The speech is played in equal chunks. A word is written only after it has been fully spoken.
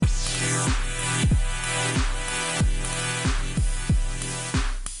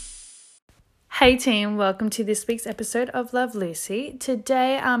Hey team, welcome to this week's episode of Love Lucy.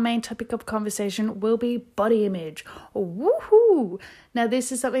 Today our main topic of conversation will be body image. Woohoo! Now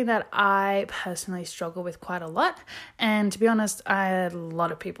this is something that I personally struggle with quite a lot, and to be honest, a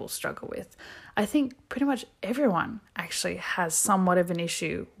lot of people struggle with. I think pretty much everyone actually has somewhat of an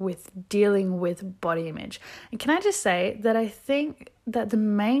issue with dealing with body image. And can I just say that I think that the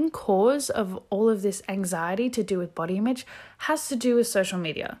main cause of all of this anxiety to do with body image has to do with social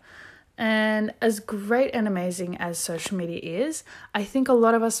media. And as great and amazing as social media is, I think a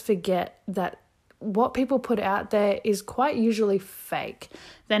lot of us forget that what people put out there is quite usually fake.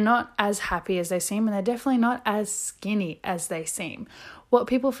 They're not as happy as they seem, and they're definitely not as skinny as they seem. What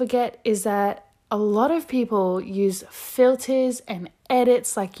people forget is that a lot of people use filters and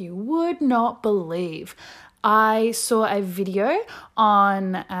edits like you would not believe. I saw a video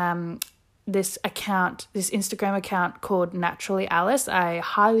on this Instagram account called Naturally Alice. I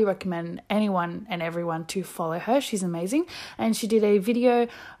highly recommend anyone and everyone to follow her. She's amazing. And she did a video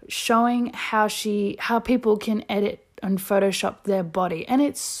showing how people can edit and Photoshop their body. And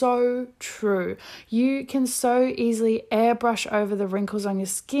it's so true. You can so easily airbrush over the wrinkles on your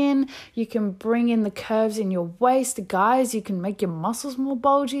skin. You can bring in the curves in your waist. Guys, you can make your muscles more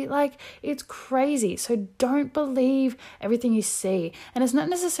bulgy. Like, it's crazy. So don't believe everything you see. And it's not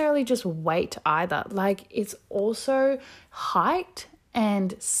necessarily just weight either. Like, it's also height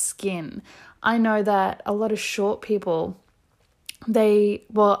and skin. I know that a lot of short people,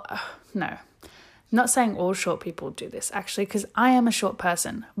 not saying all short people do this actually, because I am a short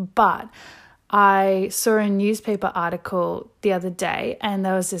person, but I saw a newspaper article the other day and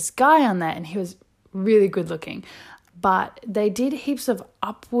there was this guy on there and he was really good looking, but they did heaps of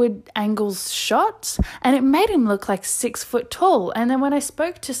upward angles shots and it made him look like 6 foot tall. And then when I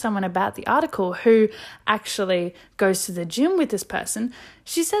spoke to someone about the article who actually goes to the gym with this person,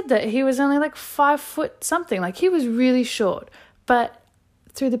 she said that he was only like 5 foot something, like he was really short, but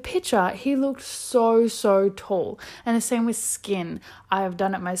through the picture, he looked so tall. And the same with skin. I have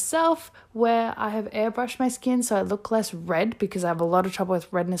done it myself where I have airbrushed my skin so I look less red because I have a lot of trouble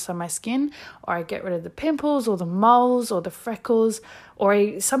with redness on my skin, or I get rid of the pimples or the moles or the freckles,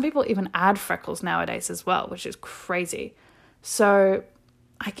 or some people even add freckles nowadays as well, which is crazy. So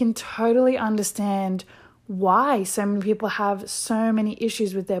I can totally understand why so many people have so many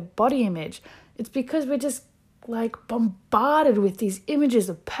issues with their body image. It's because we're just bombarded with these images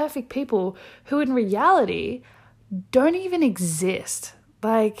of perfect people who in reality don't even exist.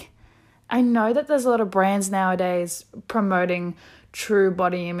 Like, I know that there's a lot of brands nowadays promoting true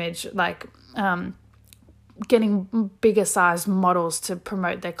body image, getting bigger sized models to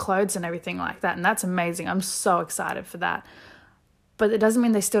promote their clothes and everything like that. And that's amazing. I'm so excited for that. But it doesn't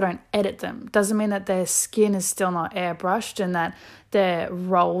mean they still don't edit them. It doesn't mean that their skin is still not airbrushed and that their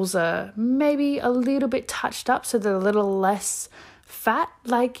rolls are maybe a little bit touched up so they're a little less fat.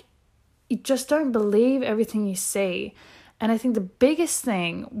 Like, you just don't believe everything you see. And I think the biggest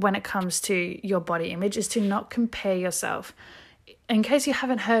thing when it comes to your body image is to not compare yourself. In case you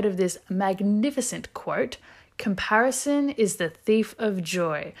haven't heard of this magnificent quote, comparison is the thief of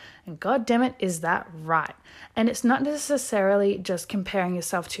joy. And God damn it, is that right? And it's not necessarily just comparing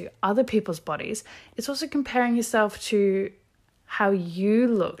yourself to other people's bodies. It's also comparing yourself to how you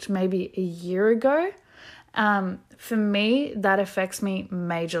looked maybe a year ago. For me, that affects me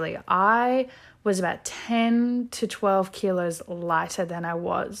majorly. I was about 10 to 12 kilos lighter than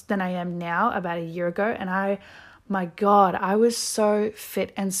I am now about a year ago. And my God, I was so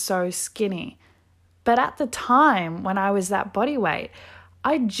fit and so skinny. But at the time when I was that body weight,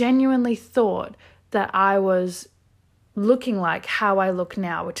 I genuinely thought that I was looking like how I look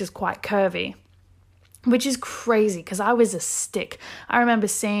now, which is quite curvy, which is crazy because I was a stick. I remember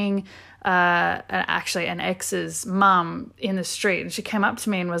seeing an ex's mum in the street, and she came up to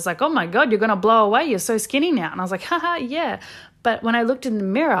me and was like, "Oh my God, you're going to blow away. You're so skinny now." And I was like, haha, yeah. But when I looked in the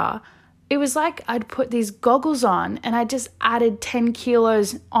mirror, it was like I'd put these goggles on and I just added 10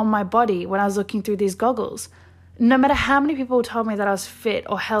 kilos on my body when I was looking through these goggles. No matter how many people told me that I was fit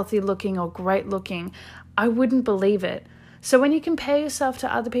or healthy looking or great looking, I wouldn't believe it. So when you compare yourself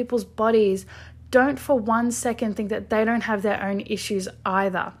to other people's bodies, don't for 1 second think that they don't have their own issues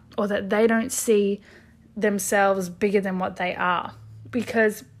either, or that they don't see themselves bigger than what they are.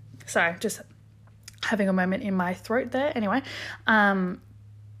 Because, sorry, just having a moment in my throat there. Anyway,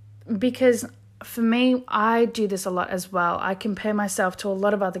 because for me, I do this a lot as well. I compare myself to a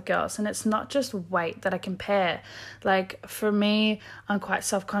lot of other girls, and it's not just weight that I compare. Like, for me, I'm quite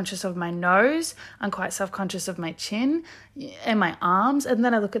self-conscious of my nose. I'm quite self-conscious of my chin and my arms. And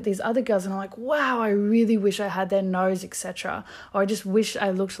then I look at these other girls and I'm like, wow, I really wish I had their nose, etc. Or I just wish I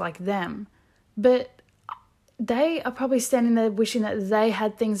looked like them. But they are probably standing there wishing that they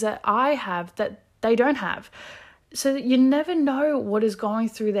had things that I have that they don't have. So that you never know what is going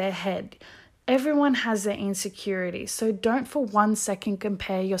through their head. Everyone has their insecurities. So don't for 1 second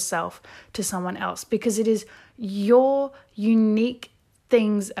compare yourself to someone else, because it is your unique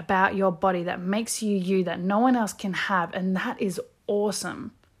things about your body that makes you you that no one else can have. And that is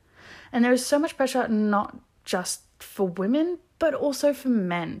awesome. And there is so much pressure, not just for women, but also for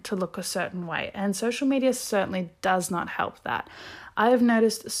men to look a certain way. And social media certainly does not help that. I have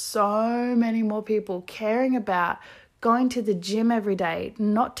noticed so many more people caring about going to the gym every day,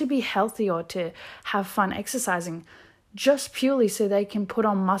 not to be healthy or to have fun exercising, just purely so they can put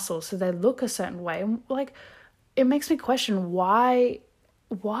on muscle, so they look a certain way. And like, it makes me question why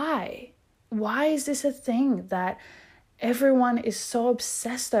is this a thing that everyone is so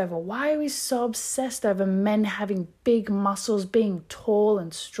obsessed over? Why are we so obsessed over men having big muscles, being tall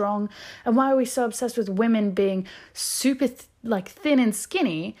and strong? And why are we so obsessed with women being super thin and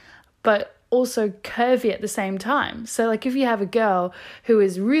skinny, but also curvy at the same time? So like if you have a girl who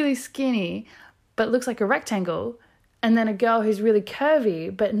is really skinny but looks like a rectangle, and then a girl who's really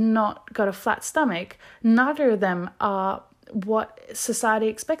curvy but not got a flat stomach, neither of them are what society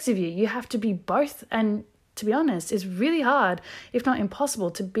expects of you. You have to be both, and to be honest, it's really hard, if not impossible,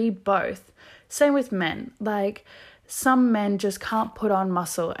 to be both. Same with men. Like, some men just can't put on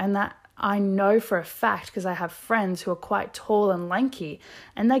muscle, and that I know for a fact because I have friends who are quite tall and lanky,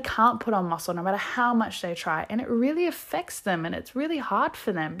 and they can't put on muscle no matter how much they try, and it really affects them, and it's really hard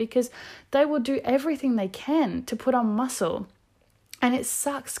for them because they will do everything they can to put on muscle. And it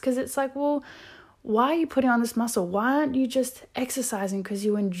sucks because it's like, well, why are you putting on this muscle? Why aren't you just exercising because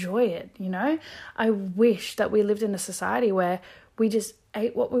you enjoy it, you know? I wish that we lived in a society where we just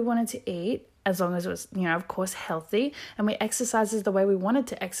ate what we wanted to eat, as long as it was, you know, of course, healthy, and we exercised the way we wanted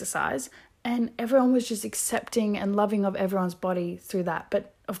to exercise, and everyone was just accepting and loving of everyone's body through that.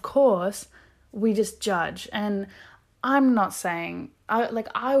 But of course, we just judge. And I'm not saying,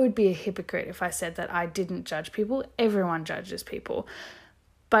 I would be a hypocrite if I said that I didn't judge people. Everyone judges people.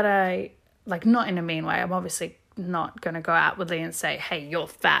 But not in a mean way. I'm obviously not going to go outwardly and say, hey, you're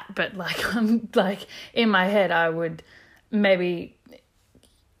fat. But I'm in my head, I would maybe,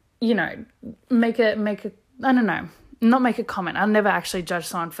 you know, make a, I don't know, not make a comment. I'll never actually judge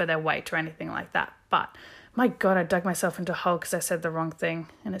someone for their weight or anything like that. But my God, I dug myself into a hole because I said the wrong thing,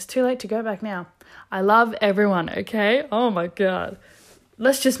 and it's too late to go back now. I love everyone, okay? Oh my God.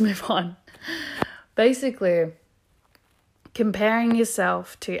 Let's just move on. Basically, comparing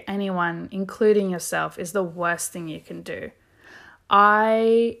yourself to anyone, including yourself, is the worst thing you can do.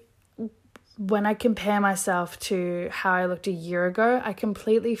 When I compare myself to how I looked a year ago, I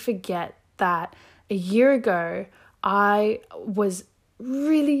completely forget that a year ago, I was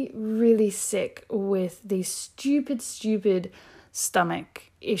really, really sick with these stupid stomach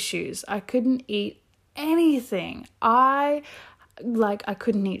issues. I couldn't eat anything. I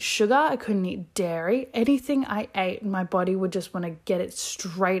couldn't eat sugar. I couldn't eat dairy. Anything I ate, my body would just want to get it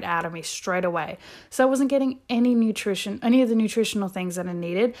straight out of me straight away. So I wasn't getting any of the nutritional things that I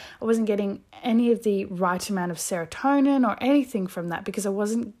needed. I wasn't getting any of the right amount of serotonin or anything from that because I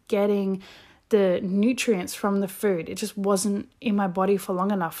wasn't getting the nutrients from the food. It just wasn't in my body for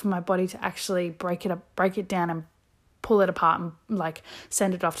long enough for my body to actually break it down and pull it apart and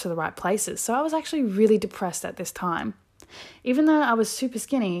send it off to the right places. So I was actually really depressed at this time. Even though I was super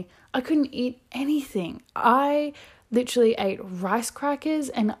skinny, I couldn't eat anything. I literally ate rice crackers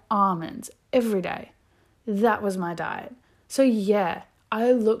and almonds every day. That was my diet. So yeah,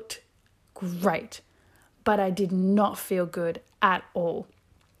 I looked great, but I did not feel good at all.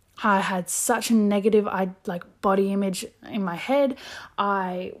 I had such a negative body image in my head.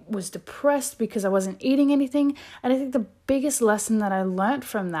 I was depressed because I wasn't eating anything. And I think the biggest lesson that I learned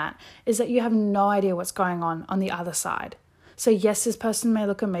from that is that you have no idea what's going on the other side. So yes, this person may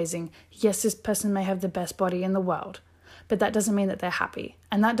look amazing. Yes, this person may have the best body in the world. But that doesn't mean that they're happy.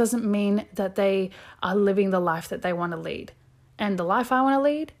 And that doesn't mean that they are living the life that they want to lead. And the life I want to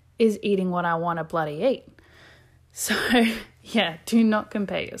lead is eating what I want to bloody eat. So yeah, do not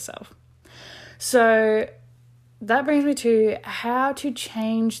compare yourself. So that brings me to how to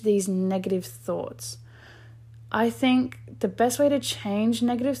change these negative thoughts. I think the best way to change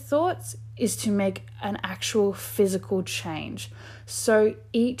negative thoughts is to make an actual physical change. So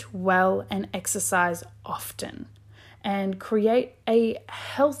eat well and exercise often. and create a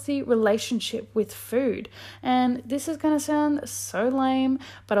healthy relationship with food. And this is going to sound so lame,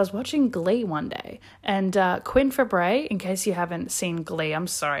 but I was watching Glee one day, and Quinn Fabray, in case you haven't seen Glee, I'm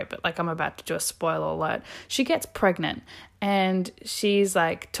sorry, but like I'm about to do a spoiler alert, she gets pregnant and she's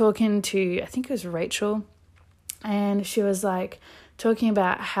like talking to, I think it was Rachel, and she was like talking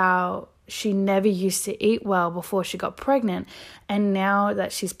about how she never used to eat well before she got pregnant, and now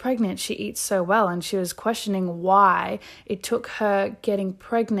that she's pregnant, she eats so well. And she was questioning why it took her getting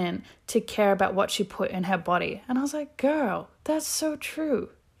pregnant to care about what she put in her body. And I was like, girl, that's so true.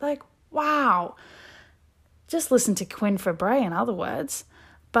 Like, wow. Just listen to Quinn Fabray, in other words.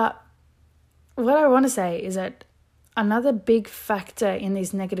 But what I want to say is that another big factor in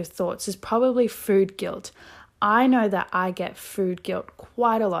these negative thoughts is probably food guilt. I know that I get food guilt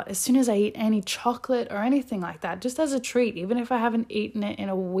quite a lot. As soon as I eat any chocolate or anything like that, just as a treat, even if I haven't eaten it in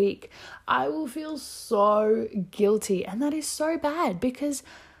a week, I will feel so guilty. And that is so bad because,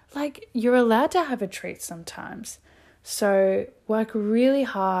 like, you're allowed to have a treat sometimes. So work really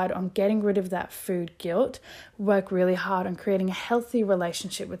hard on getting rid of that food guilt. Work really hard on creating a healthy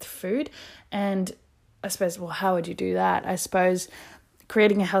relationship with food. And I suppose, well, how would you do that? I suppose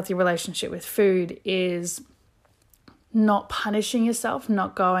creating a healthy relationship with food is not punishing yourself,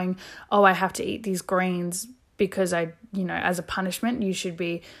 not going, oh, I have to eat these greens because as a punishment. You should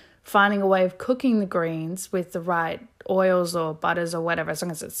be finding a way of cooking the greens with the right oils or butters or whatever, as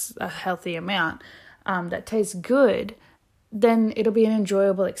long as it's a healthy amount that tastes good, then it'll be an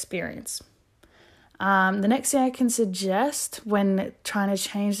enjoyable experience. The next thing I can suggest when trying to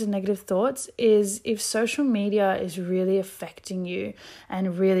change the negative thoughts is if social media is really affecting you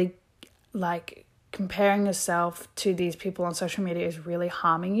and really like comparing yourself to these people on social media is really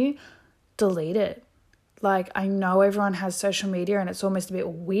harming you, delete it. Like, I know everyone has social media and it's almost a bit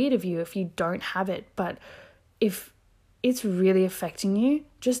weird of you if you don't have it, but if it's really affecting you,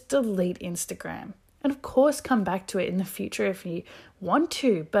 just delete Instagram. And of course, come back to it in the future if you want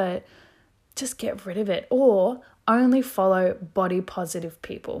to, but just get rid of it. Or only follow body positive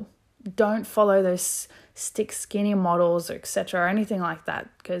people. Don't follow those stick skinny models, etc., or anything like that.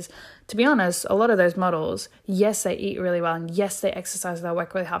 Because to be honest, a lot of those models, yes, they eat really well, and yes, they exercise, they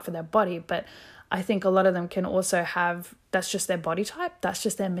work really hard for their body, but I think a lot of them can also have, that's just their body type, that's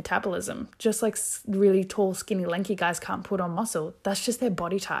just their metabolism. Just like really tall, skinny, lanky guys can't put on muscle, that's just their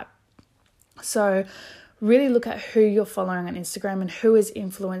body type. So really look at who you're following on Instagram and who is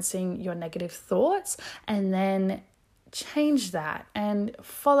influencing your negative thoughts, and then change that and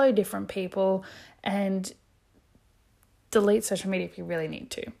follow different people and delete social media if you really need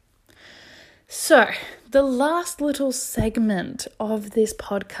to. So the last little segment of this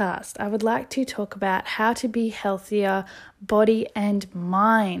podcast, I would like to talk about how to be healthier body and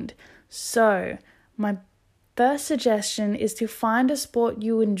mind. So my first suggestion is to find a sport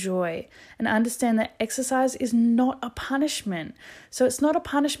you enjoy and understand that exercise is not a punishment. So it's not a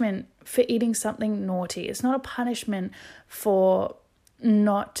punishment for eating something naughty. It's not a punishment for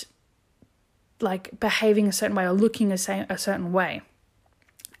not like behaving a certain way or looking a certain way.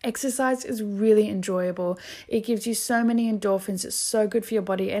 Exercise is really enjoyable. It gives you so many endorphins. It's so good for your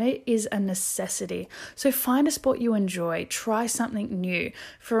body and it is a necessity. So find a sport you enjoy. Try something new.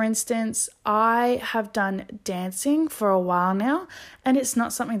 For instance, I have done dancing for a while now and it's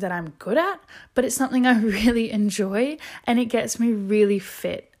not something that I'm good at, but it's something I really enjoy and it gets me really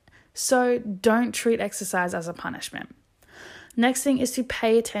fit. So don't treat exercise as a punishment. Next thing is to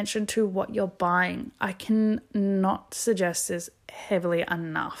pay attention to what you're buying. I cannot suggest this heavily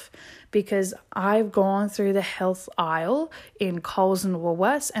enough because I've gone through the health aisle in Coles and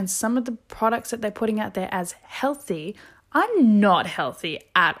Woolworths, and some of the products that they're putting out there as healthy are not healthy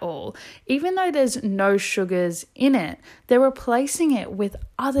at all. Even though there's no sugars in it, they're replacing it with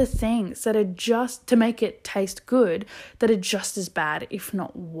other things that are just to make it taste good, that are just as bad, if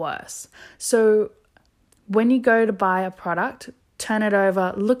not worse. So when you go to buy a product, turn it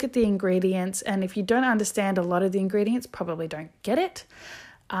over, look at the ingredients, and if you don't understand a lot of the ingredients, probably don't get it.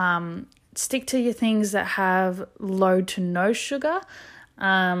 Stick to your things that have low to no sugar,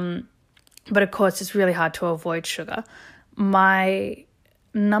 but of course it's really hard to avoid sugar. My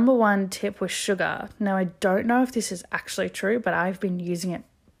number one tip with sugar, now I don't know if this is actually true, but I've been using it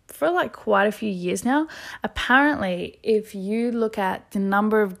for like quite a few years now. Apparently, if you look at the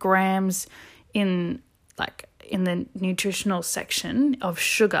number of grams in the nutritional section of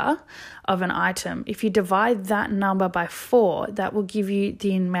sugar of an item, if you divide that number by 4, that will give you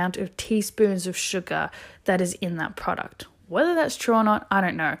the amount of teaspoons of sugar that is in that product. Whether that's true or not, I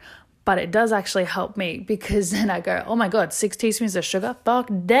don't know. But it does actually help me because then I go, oh my God, 6 teaspoons of sugar? Fuck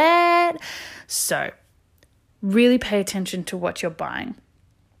that. So really pay attention to what you're buying.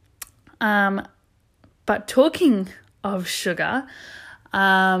 But talking of sugar,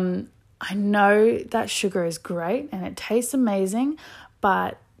 I know that sugar is great and it tastes amazing,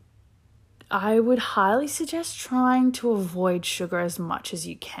 but I would highly suggest trying to avoid sugar as much as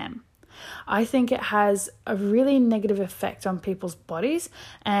you can. I think it has a really negative effect on people's bodies.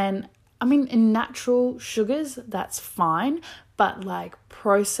 And I mean, in natural sugars, that's fine. But like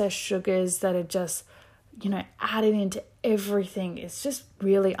processed sugars that are just, added into everything, it's just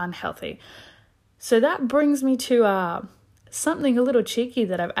really unhealthy. So that brings me to something a little cheeky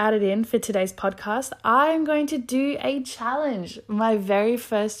that I've added in for today's podcast. I'm going to do a challenge, my very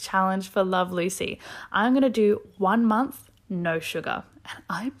first challenge for Love Lucy. I'm going to do 1 month, no sugar. And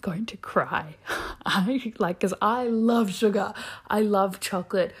I'm going to cry. Because I love sugar. I love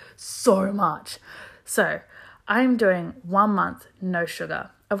chocolate so much. So I'm doing 1 month, no sugar.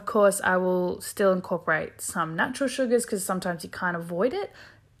 Of course, I will still incorporate some natural sugars because sometimes you can't avoid it.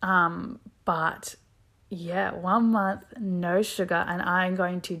 But yeah, 1 month, no sugar. And I'm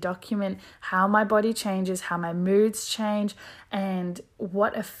going to document how my body changes, how my moods change, and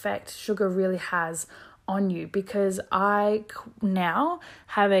what effect sugar really has on you, because I now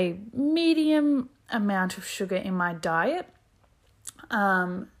have a medium amount of sugar in my diet.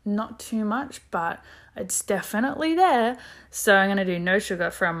 Not too much, but it's definitely there. So I'm going to do no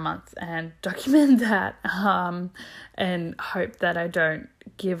sugar for a month and document that, and hope that I don't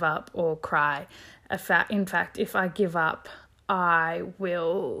give up or cry. In fact, if I give up, I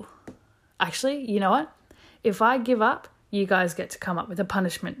will... Actually, you know what? If I give up, you guys get to come up with a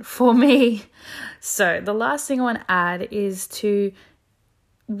punishment for me. So the last thing I want to add is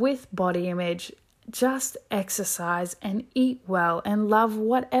with body image, just exercise and eat well and love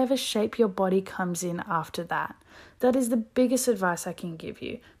whatever shape your body comes in after that. That is the biggest advice I can give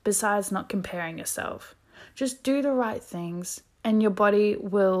you, besides not comparing yourself. Just do the right things and your body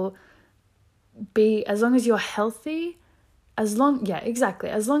will be, as long as you're healthy, as long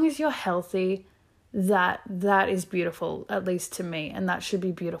as you're healthy, that is beautiful, at least to me, and that should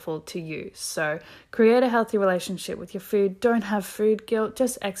be beautiful to you. So create a healthy relationship with your food. Don't have food guilt.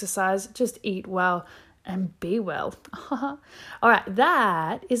 Just exercise, just eat well, and be well. All right,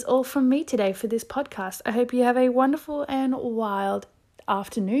 that is all from me today for this podcast. I hope you have a wonderful and wild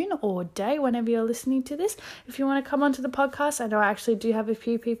afternoon or day whenever you're listening to this. If you want to come onto the podcast, I know I actually do have a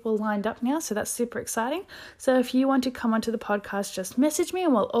few people lined up now, so that's super exciting. So if you want to come onto the podcast, just message me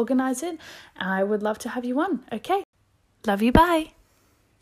and we'll organize it. I would love to have you on. Okay, love you, bye.